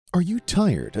Are you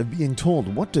tired of being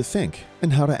told what to think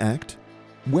and how to act?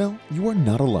 Well, you are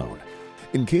not alone.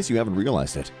 In case you haven't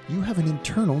realized it, you have an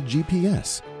internal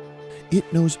GPS.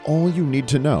 It knows all you need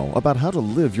to know about how to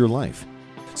live your life.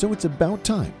 So it's about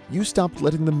time you stopped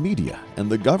letting the media and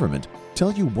the government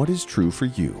tell you what is true for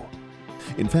you.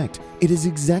 In fact, it is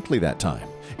exactly that time.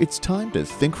 It's time to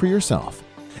think for yourself.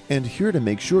 And here to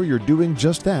make sure you're doing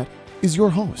just that is your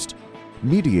host,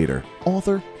 mediator,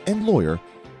 author, and lawyer,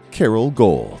 Carol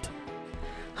Gold.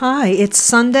 Hi, it's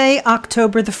Sunday,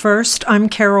 October the 1st. I'm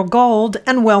Carol Gold,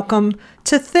 and welcome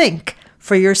to Think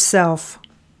for Yourself.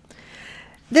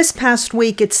 This past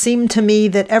week, it seemed to me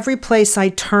that every place I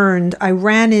turned, I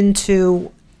ran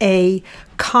into a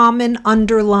common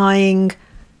underlying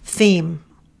theme.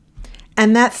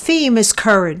 And that theme is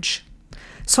courage.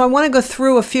 So I want to go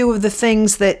through a few of the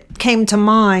things that came to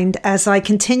mind as I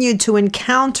continued to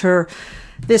encounter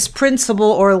this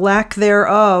principle or lack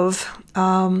thereof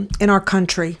in our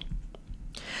country.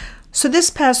 So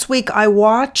this past week, I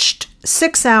watched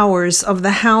 6 hours of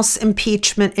the House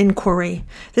impeachment inquiry.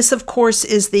 This, of course,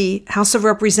 is the House of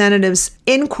Representatives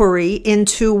inquiry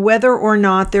into whether or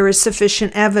not there is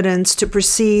sufficient evidence to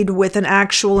proceed with an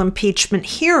actual impeachment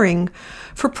hearing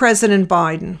for President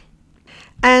Biden.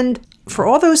 And for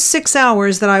all those 6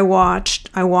 hours that I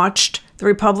watched the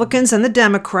Republicans and the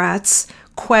Democrats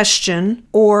question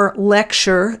or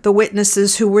lecture the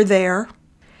witnesses who were there.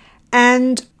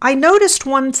 And I noticed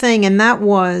one thing, and that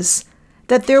was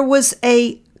that there was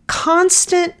a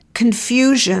constant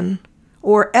confusion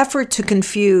or effort to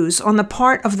confuse on the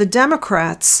part of the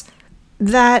Democrats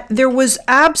that there was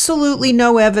absolutely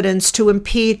no evidence to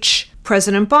impeach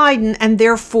President Biden, and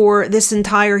therefore this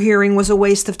entire hearing was a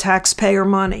waste of taxpayer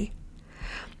money.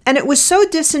 And it was so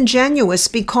disingenuous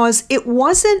because it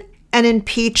wasn't an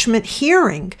impeachment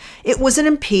hearing. It was an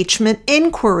impeachment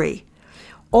inquiry.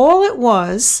 All it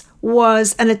was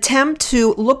an attempt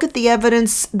to look at the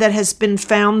evidence that has been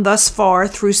found thus far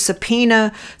through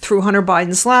subpoena, through Hunter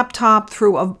Biden's laptop,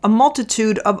 through a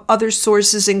multitude of other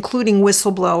sources, including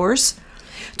whistleblowers,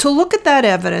 to look at that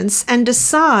evidence and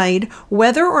decide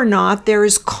whether or not there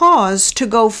is cause to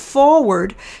go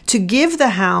forward to give the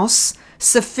House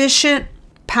sufficient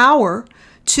power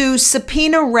to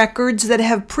subpoena records that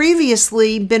have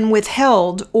previously been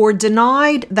withheld or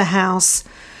denied the House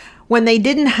when they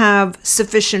didn't have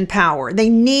sufficient power. They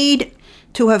need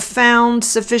to have found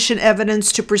sufficient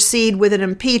evidence to proceed with an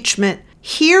impeachment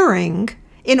hearing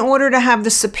in order to have the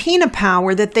subpoena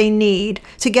power that they need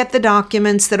to get the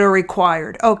documents that are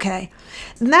required. Okay,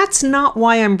 and that's not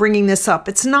why I'm bringing this up.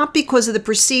 It's not because of the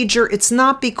procedure. It's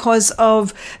not because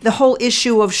of the whole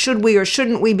issue of should we or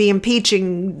shouldn't we be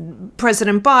impeaching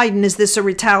President Biden? Is this a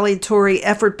retaliatory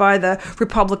effort by the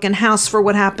Republican House for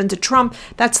what happened to Trump?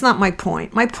 That's not my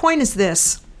point. My point is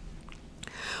this.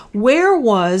 Where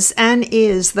was and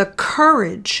is the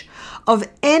courage of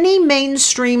any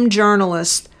mainstream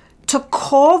journalist to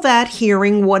call that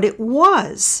hearing what it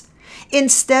was,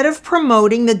 instead of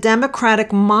promoting the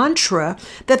Democratic mantra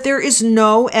that there is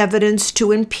no evidence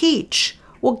to impeach?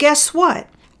 Well, guess what?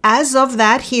 As of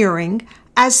that hearing,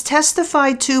 as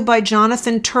testified to by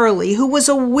Jonathan Turley, who was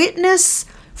a witness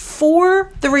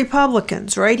for the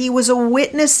Republicans, right? He was a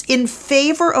witness in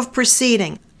favor of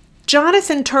proceeding.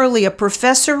 Jonathan Turley, a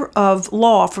professor of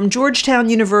law from Georgetown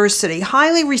University,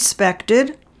 highly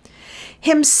respected,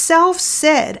 himself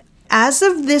said, as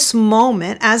of this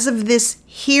moment, as of this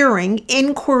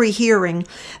inquiry hearing,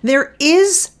 there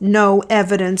is no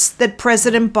evidence that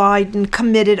President Biden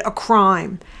committed a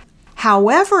crime.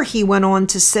 However, he went on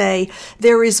to say,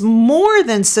 there is more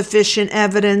than sufficient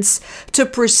evidence to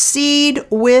proceed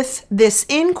with this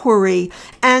inquiry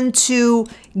and to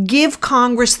give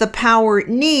Congress the power it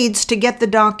needs to get the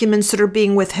documents that are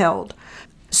being withheld.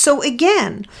 So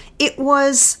again, it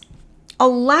was a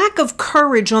lack of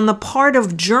courage on the part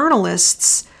of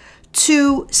journalists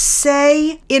to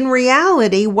say in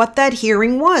reality what that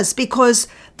hearing was, because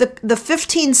the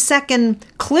 15-second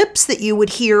clips that you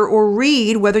would hear or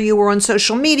read, whether you were on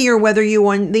social media or whether you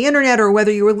were on the internet or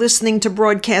whether you were listening to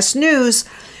broadcast news,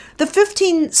 the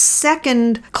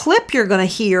 15-second clip you're going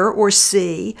to hear or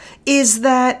see is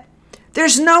that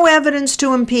there's no evidence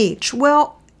to impeach.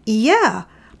 Well, yeah.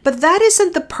 But that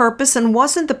isn't the purpose and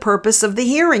wasn't the purpose of the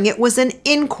hearing. It was an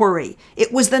inquiry.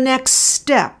 It was the next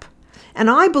step.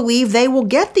 And I believe they will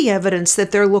get the evidence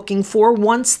that they're looking for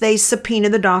once they subpoena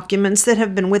the documents that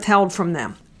have been withheld from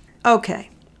them. Okay.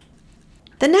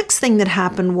 The next thing that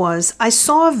happened was I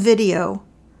saw a video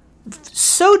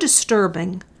so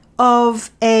disturbing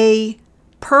of a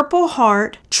Purple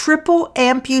Heart triple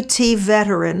amputee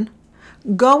veteran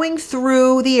going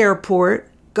through the airport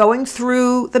going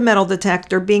through the metal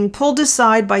detector, being pulled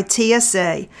aside by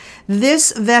TSA.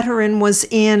 This veteran was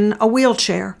in a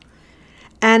wheelchair,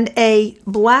 and a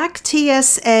black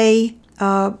TSA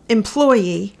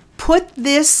employee put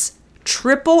this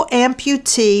triple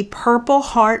amputee Purple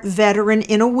Heart veteran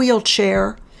in a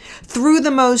wheelchair through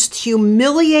the most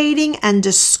humiliating and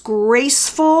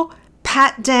disgraceful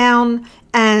pat down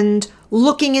and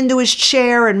looking into his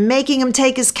chair and making him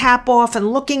take his cap off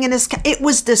and looking in his cap. It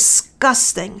was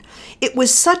disgusting. It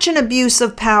was such an abuse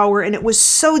of power, and it was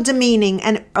so demeaning,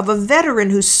 and of a veteran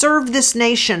who served this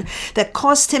nation that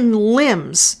cost him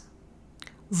limbs,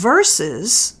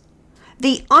 versus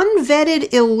the unvetted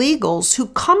illegals who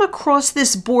come across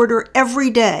this border every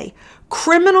day.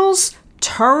 Criminals,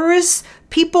 terrorists,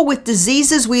 people with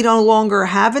diseases we no longer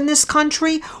have in this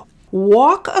country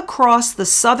walk across the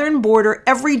southern border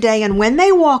every day, and when they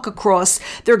walk across,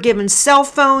 they're given cell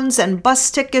phones and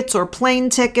bus tickets or plane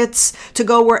tickets to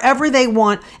go wherever they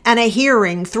want, and a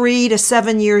hearing 3 to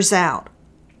 7 years out.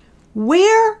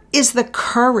 Where is the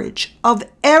courage of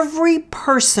every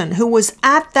person who was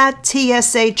at that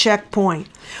TSA checkpoint?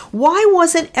 Why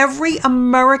wasn't every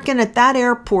American at that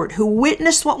airport who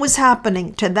witnessed what was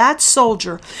happening to that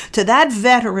soldier, to that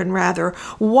veteran rather,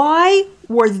 why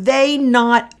were they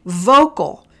not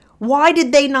vocal? Why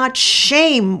did they not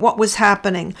shame what was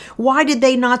happening? Why did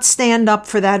they not stand up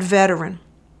for that veteran?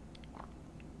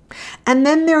 And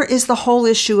then there is the whole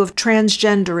issue of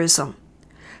transgenderism.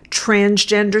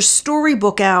 Transgender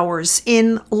storybook hours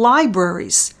in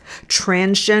libraries,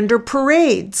 transgender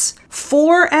parades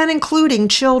for and including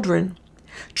children,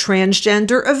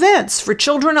 transgender events for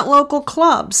children at local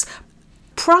clubs,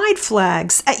 pride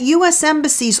flags at U.S.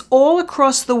 embassies all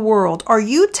across the world. Are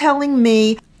you telling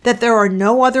me that there are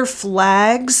no other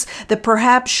flags that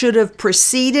perhaps should have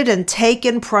preceded and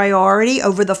taken priority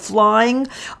over the flying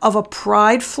of a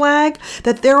pride flag?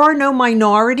 That there are no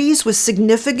minorities with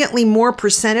significantly more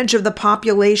percentage of the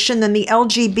population than the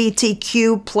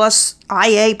LGBTQ plus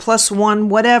IA plus one,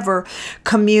 whatever,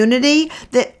 community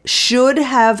that should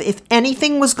have, if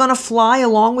anything was going to fly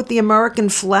along with the American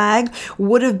flag,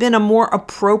 would have been a more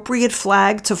appropriate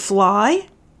flag to fly?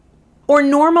 Or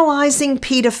normalizing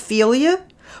pedophilia?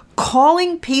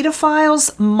 Calling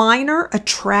pedophiles minor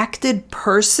attracted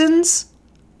persons?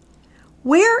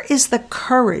 Where is the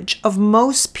courage of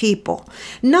most people,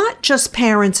 not just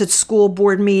parents at school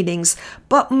board meetings,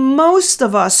 but most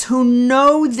of us who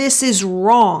know this is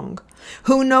wrong,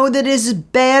 who know that it is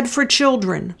bad for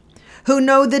children, who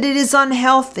know that it is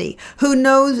unhealthy, who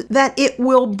know that it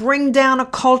will bring down a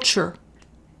culture?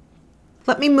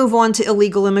 Let me move on to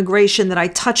illegal immigration that I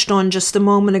touched on just a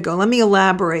moment ago. Let me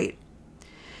elaborate.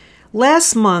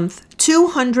 Last month,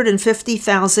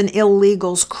 250,000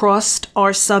 illegals crossed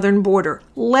our southern border.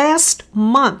 Last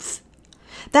month.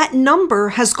 That number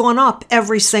has gone up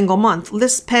every single month.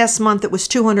 This past month, it was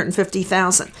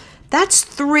 250,000. That's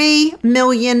 3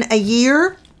 million a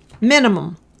year,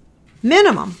 minimum.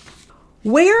 Minimum.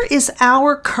 Where is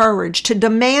our courage to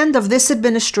demand of this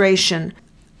administration,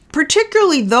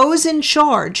 particularly those in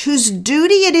charge, whose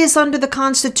duty it is under the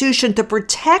Constitution to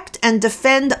protect and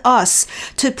defend us,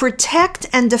 to protect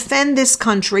and defend this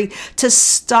country, to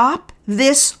stop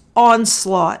this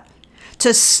onslaught,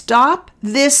 to stop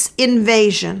this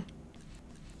invasion?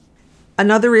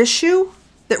 Another issue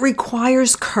that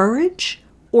requires courage,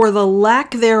 or the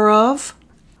lack thereof,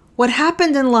 what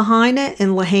happened in Lahaina, in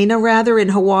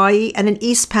Hawaii, and in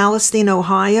East Palestine,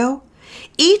 Ohio.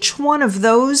 Each one of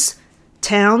those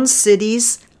towns,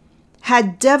 cities,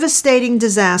 had devastating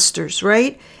disasters,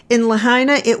 right? In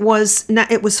Lahaina, it was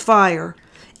fire.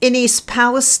 In East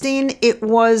Palestine, it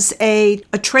was a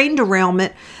train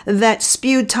derailment that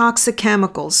spewed toxic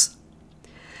chemicals.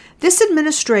 This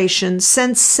administration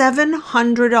sent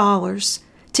 $700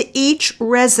 to each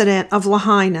resident of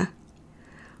Lahaina,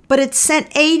 but it sent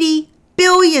 $80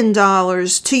 billion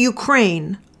to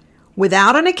Ukraine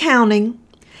without an accounting,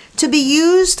 to be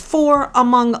used for,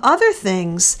 among other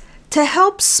things, to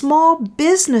help small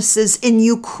businesses in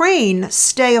Ukraine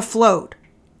stay afloat.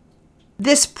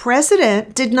 This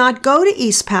president did not go to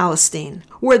East Palestine,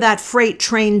 where that freight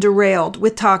train derailed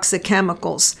with toxic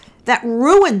chemicals that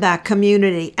ruined that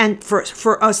community and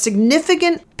for a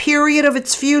significant period of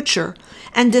its future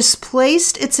and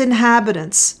displaced its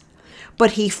inhabitants.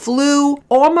 But he flew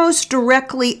almost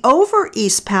directly over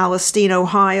East Palestine,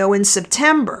 Ohio in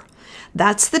September.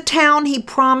 That's the town he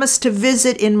promised to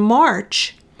visit in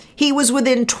March. He was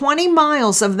within 20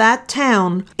 miles of that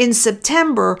town in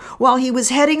September while he was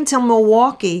heading to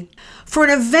Milwaukee for an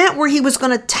event where he was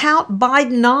going to tout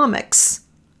Bidenomics,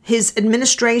 his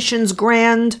administration's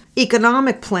grand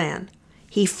economic plan.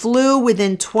 He flew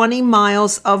within 20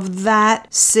 miles of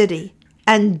that city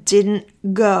and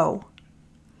didn't go.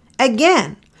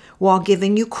 Again, while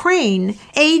giving Ukraine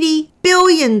 $80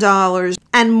 billion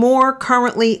and more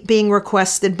currently being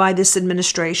requested by this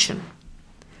administration.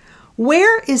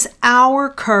 Where is our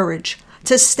courage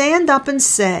to stand up and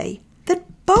say that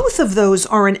both of those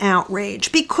are an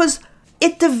outrage because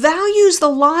it devalues the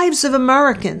lives of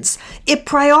Americans? It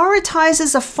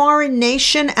prioritizes a foreign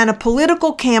nation and a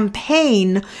political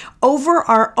campaign over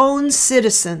our own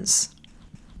citizens.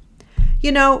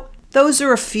 You know, those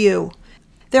are a few.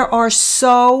 There are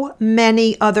so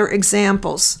many other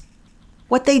examples.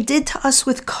 What they did to us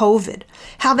with COVID,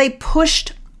 how they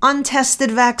pushed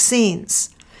untested vaccines,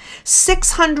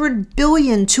 $600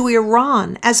 billion to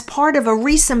Iran as part of a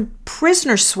recent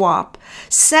prisoner swap,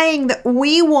 saying that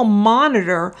we will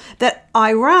monitor that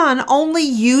Iran only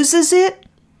uses it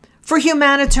for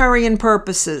humanitarian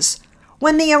purposes.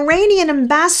 When the Iranian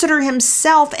ambassador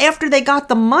himself, after they got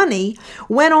the money,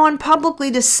 went on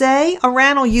publicly to say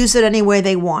Iran will use it any way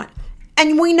they want.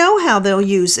 And we know how they'll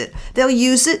use it. They'll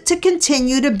use it to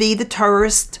continue to be the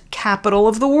terrorist capital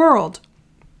of the world.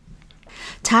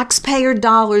 Taxpayer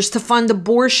dollars to fund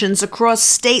abortions across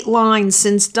state lines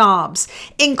since Dobbs,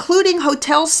 including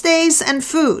hotel stays and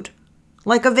food,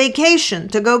 like a vacation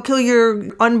to go kill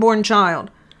your unborn child.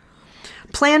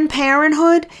 Planned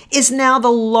Parenthood is now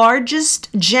the largest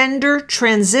gender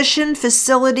transition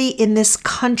facility in this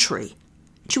country.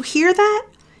 Did you hear that?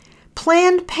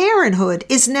 Planned Parenthood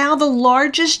is now the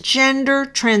largest gender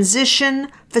transition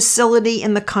facility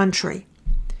in the country.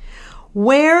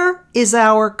 Where is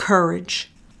our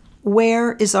courage?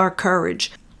 Where is our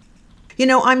courage? You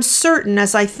know, I'm certain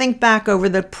as I think back over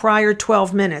the prior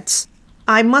 12 minutes,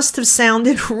 I must have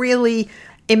sounded really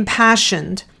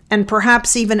impassioned and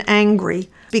perhaps even angry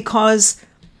because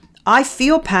I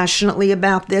feel passionately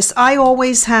about this. I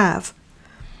always have.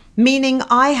 Meaning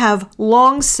I have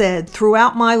long said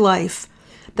throughout my life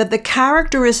that the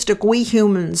characteristic we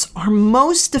humans are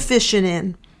most deficient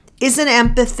in isn't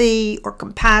empathy or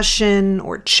compassion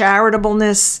or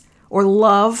charitableness or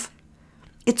love.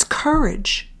 It's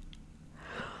courage.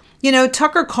 You know,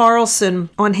 Tucker Carlson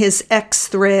on his X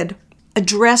thread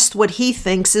addressed what he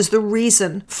thinks is the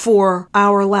reason for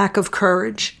our lack of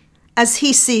courage, as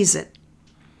he sees it.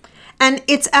 And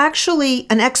it's actually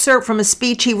an excerpt from a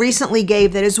speech he recently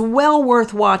gave that is well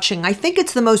worth watching. I think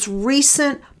it's the most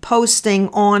recent posting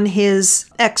on his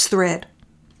X thread.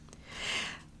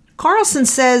 Carlson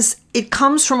says it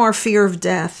comes from our fear of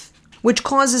death, which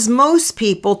causes most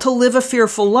people to live a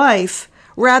fearful life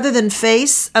rather than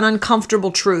face an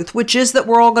uncomfortable truth, which is that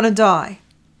we're all going to die.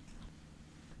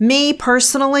 Me,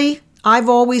 personally, I've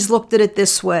always looked at it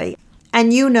this way.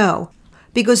 And you know,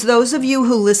 because those of you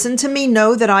who listen to me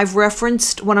know that I've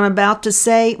referenced what I'm about to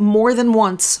say more than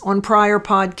once on prior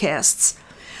podcasts.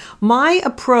 My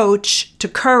approach to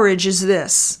courage is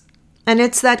this, and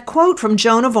it's that quote from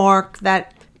Joan of Arc,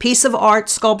 that piece of art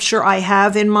sculpture I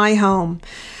have in my home,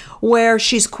 where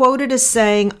she's quoted as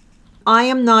saying, "I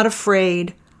am not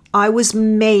afraid. I was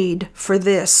made for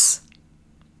this."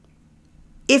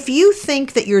 If you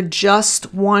think that you're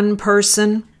just one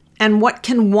person, and what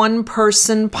can one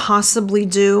person possibly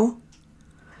do?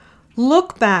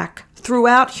 Look back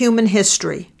throughout human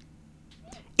history.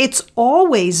 It's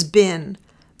always been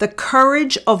the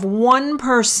courage of one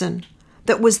person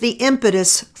that was the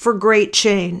impetus for great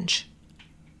change.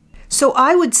 So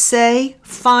I would say,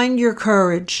 find your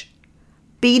courage.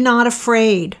 Be not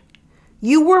afraid.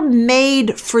 You were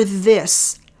made for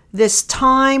this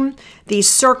time, these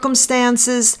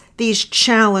circumstances, these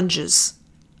challenges.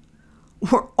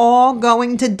 We're all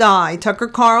going to die. Tucker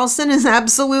Carlson is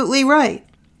absolutely right.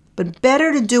 But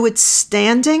better to do it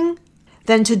standing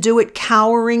than to do it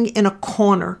cowering in a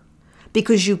corner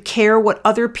because you care what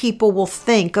other people will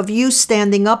think of you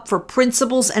standing up for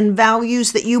principles and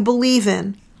values that you believe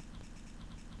in.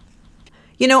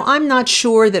 You know, I'm not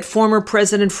sure that former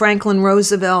President Franklin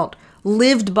Roosevelt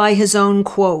lived by his own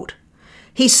quote.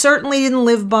 He certainly didn't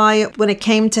live by it when it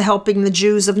came to helping the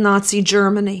Jews of Nazi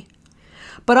Germany.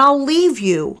 But I'll leave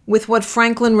you with what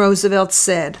Franklin Roosevelt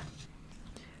said.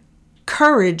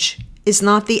 Courage is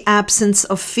not the absence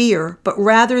of fear, but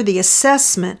rather the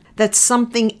assessment that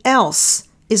something else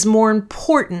is more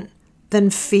important than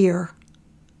fear.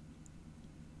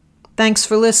 Thanks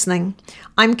for listening.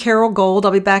 I'm Carol Gold.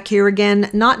 I'll be back here again,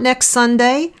 not next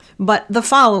Sunday, but the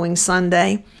following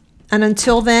Sunday. And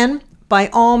until then, by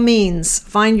all means,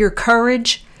 find your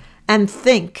courage and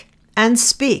think and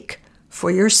speak for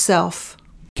yourself.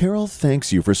 Carol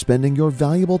thanks you for spending your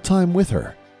valuable time with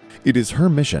her. It is her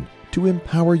mission to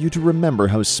empower you to remember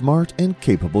how smart and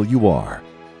capable you are.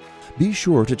 be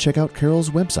sure to check out Carol's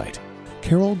website,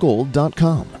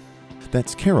 carolgold.com.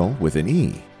 That's Carol with an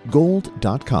E,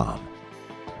 gold.com.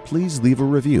 Please leave a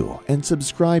review and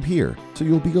subscribe here so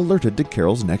you'll be alerted to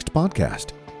Carol's next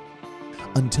podcast.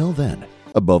 Until then,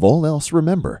 above all else,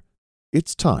 remember,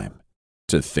 it's time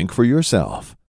to think for yourself.